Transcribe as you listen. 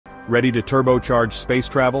Ready to turbocharge space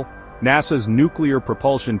travel? NASA's nuclear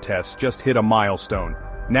propulsion tests just hit a milestone.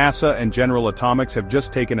 NASA and General Atomics have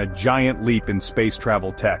just taken a giant leap in space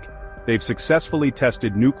travel tech. They've successfully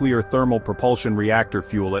tested nuclear thermal propulsion reactor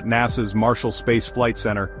fuel at NASA's Marshall Space Flight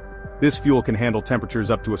Center. This fuel can handle temperatures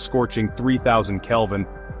up to a scorching 3,000 Kelvin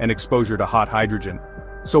and exposure to hot hydrogen.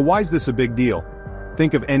 So why's this a big deal?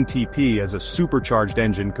 Think of NTP as a supercharged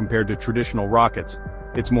engine compared to traditional rockets.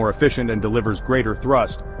 It's more efficient and delivers greater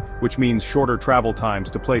thrust, which means shorter travel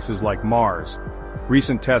times to places like Mars.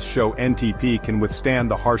 Recent tests show NTP can withstand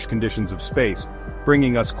the harsh conditions of space,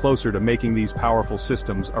 bringing us closer to making these powerful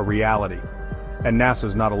systems a reality. And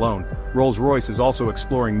NASA's not alone. Rolls-Royce is also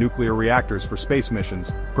exploring nuclear reactors for space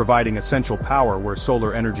missions, providing essential power where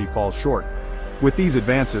solar energy falls short. With these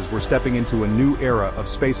advances, we're stepping into a new era of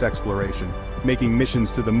space exploration, making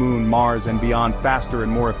missions to the Moon, Mars, and beyond faster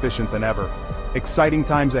and more efficient than ever. Exciting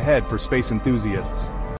times ahead for space enthusiasts.